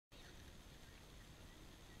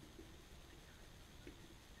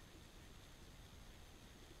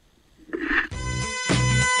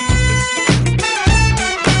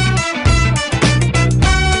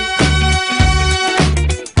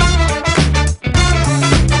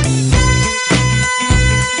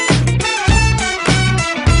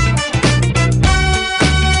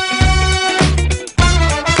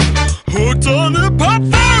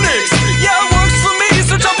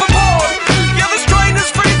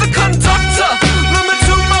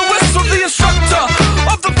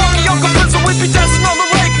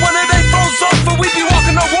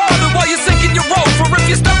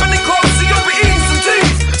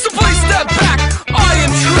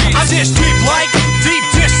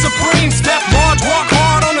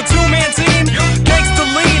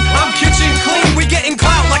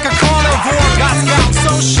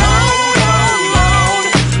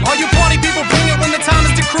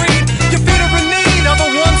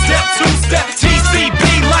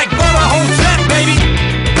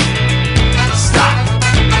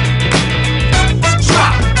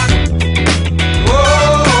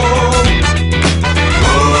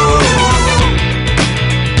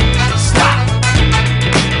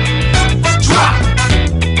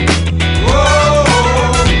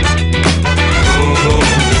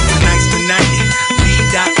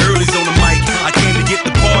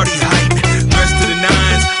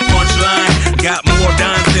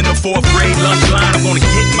I'm gonna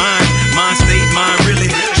get mine. Mind state, mine really.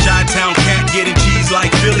 Chi-town cat getting cheese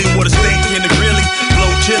like Philly with a steak in the grilly. Flow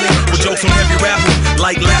chilly with jokes on heavy rapper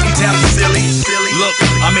like Laffy Taffy silly. Look,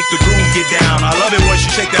 I make the groove get down. I love it when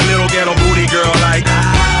she shake that little ghetto booty, girl. Like,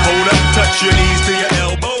 hold up, touch your knees to your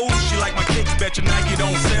elbows. She like my kicks, bet your Nike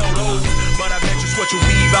don't sell those. But I bet you sweat your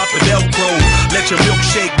weave out the Velcro. Let your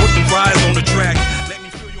milkshake with the fries on the track. Let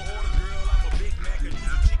me feel your order, girl. I'm a Big Mac, a new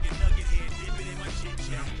chicken nugget head, dip it in my Chit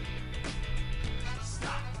Chat.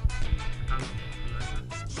 Stop.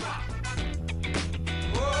 Drop.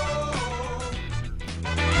 Whoa.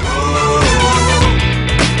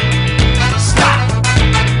 Stop.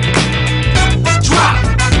 Drop.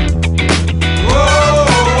 Whoa.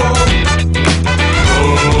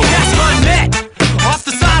 That's my net. Off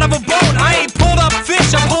the side of a boat. I ain't pulled up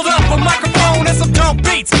fish. I pulled up a microphone and some dope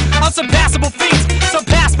beats. Unsurpassable feats,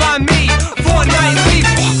 surpassed by me. For a nightly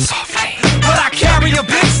walk softly. But I carry a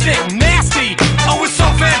big stick, nasty. Oh, it's so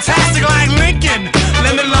fantastic, like Lincoln.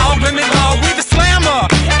 Lemon law, we the slammer.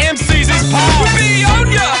 MC's his paw. We be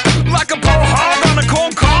on ya, like a pole hog on a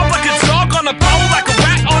corn cob, like a dog on a pole, like a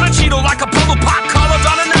rat on a Cheeto, like a puddle pop colored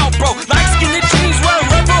on an outbro, like skinny jeans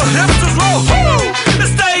wherever hipsters roll. Woo! To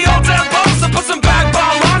stay on tempo, so put some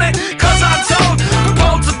backbone on it. Cause I'm told, from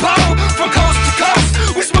pole to pole, from coast to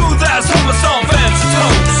coast, we smooth as hummus on fancy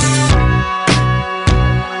toast.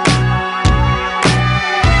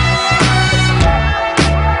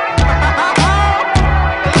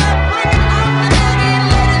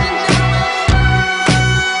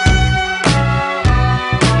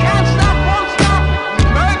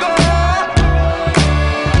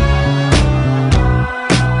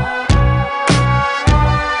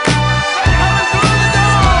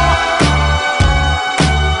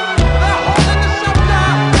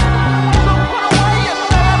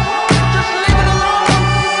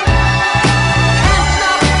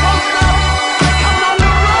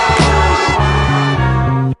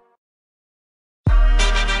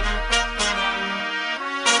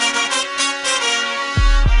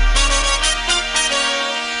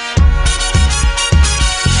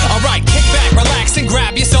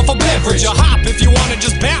 Grab yourself a beverage or hop if you wanna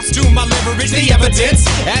just bounce to my leverage. The evidence,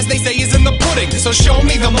 as they say, is in the pudding. So show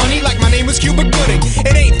me the money like my name was Cuba Gooding.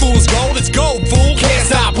 It ain't fool's gold, it's gold, fool. Can't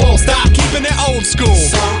stop, won't stop, keeping it old school.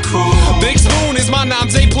 So cool. Big Spoon is my nom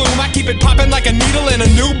de plume. I keep it popping like a needle in a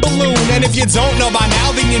new balloon. And if you don't know by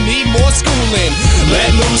now, then you need more schooling. Let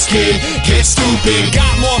loose, kid, get stupid.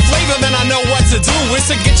 Got more flavor than I know what to do. It's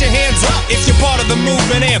to get your hands up if you're part of the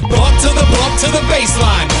movement and bump to the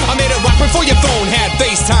baseline. I made it rock before your phone had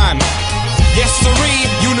FaceTime. Yes, sirree,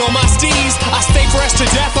 you know my steez. I stay fresh to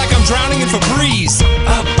death like I'm drowning in Febreze.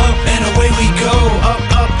 Up, up, and away we go. Up,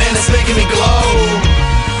 up, and it's making me glow.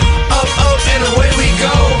 Up, up, and away we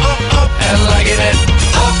go. Up, up, and liking it.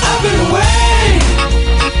 Up, up, and away.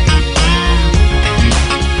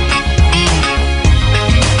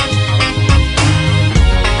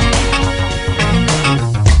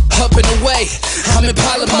 Up and away, I'm in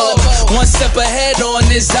pilot mode. One step ahead on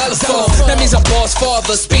this xylophone. That means I'm boss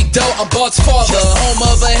father. Speak though, I'm boss father. Home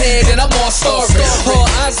of a head and I'm all starving. All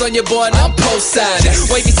eyes on your boy and I'm post side.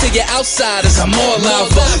 Wavy to your outsiders, I'm more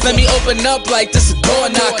lava. Let me open up like this a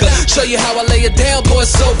door knocker. Show you how I lay it down, boy,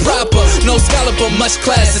 so proper. No scholar but much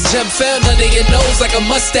class. A gem found under your nose like a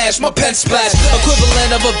mustache. My pen splash,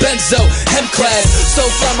 equivalent of a benzo. Hem class, so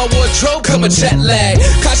fly my wardrobe, come a jet lag.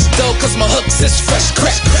 Cautious though, cause my hooks is fresh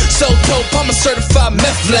crack. So dope, I'm a certified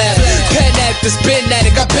meth lab. Pen actors, been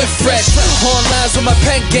addict, I've been fresh. On lines with my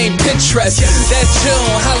pen game, Pinterest. That's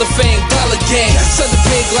June, Hall of Fame, dollar game. Something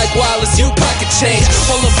big like Wallace, you pocket change.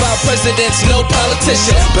 All about presidents, no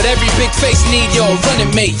politician. But every big face need your running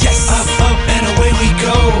mate, yes. Up, up, and away we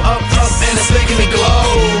go. Up, up, and it's making me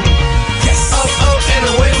glow. Yes. Up, up, and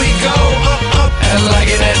away we go. Up, up, and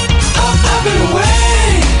liking it. Up, up, and away.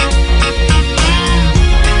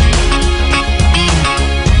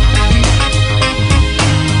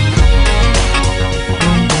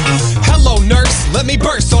 Let me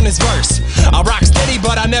burst on this verse. I rock steady,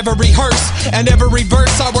 but I never rehearse. And every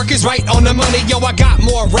verse I work is right on the money. Yo, I got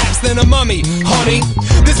more raps than a mummy, honey.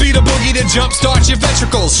 This be the boogie to jumpstart your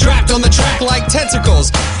ventricles. Strapped on the track like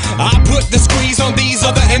tentacles. I put the squeeze on these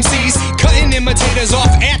other MCs, cutting imitators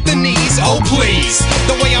off at the knees. Oh please,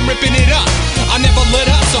 the way I'm ripping it up, I never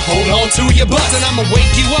let up. So hold on to your buzz and I'ma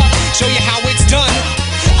wake you up, show you how it's done.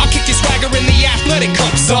 I'll kick your swagger in the athletic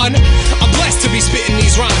cup, son. I'm blessed to be spitting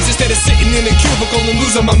these rhymes instead of sitting in a cubicle and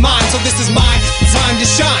losing my mind. So this is my time to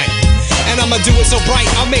shine, and I'ma do it so bright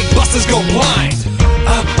I'll make busters go blind.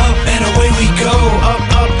 Up, up, and away we go. Up,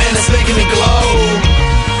 up, and it's making me glow.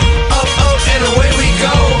 Up, up, and away we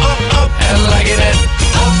go. Up, up, and liking it.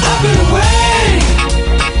 Up, up, and away.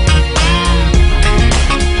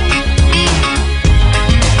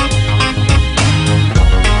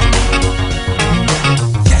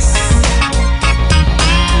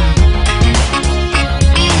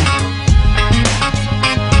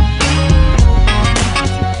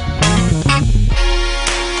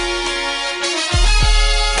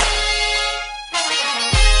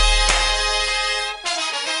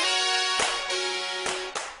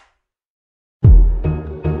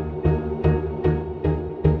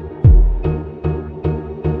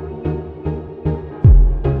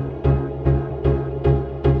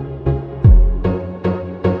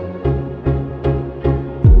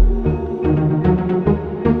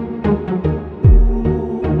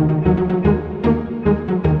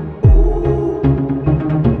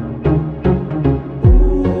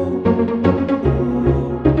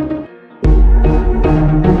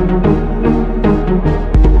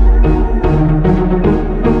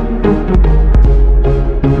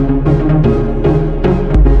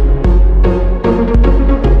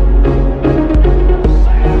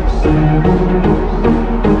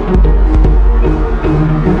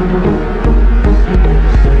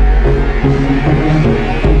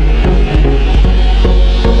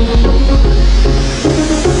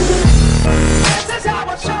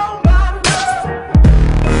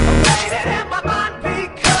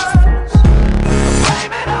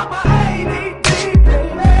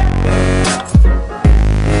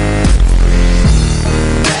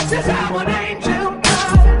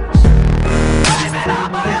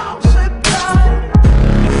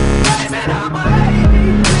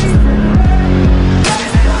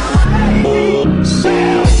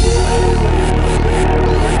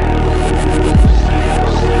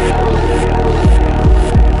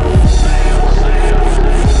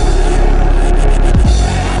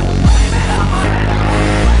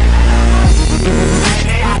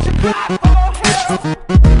 cry for help.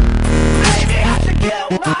 Maybe I should kill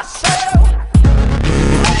myself.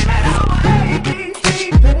 Blame it on my ADD,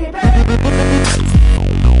 baby.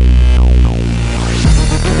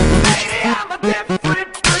 Maybe I'm a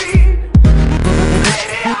different breed.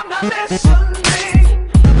 Maybe I'm not listening.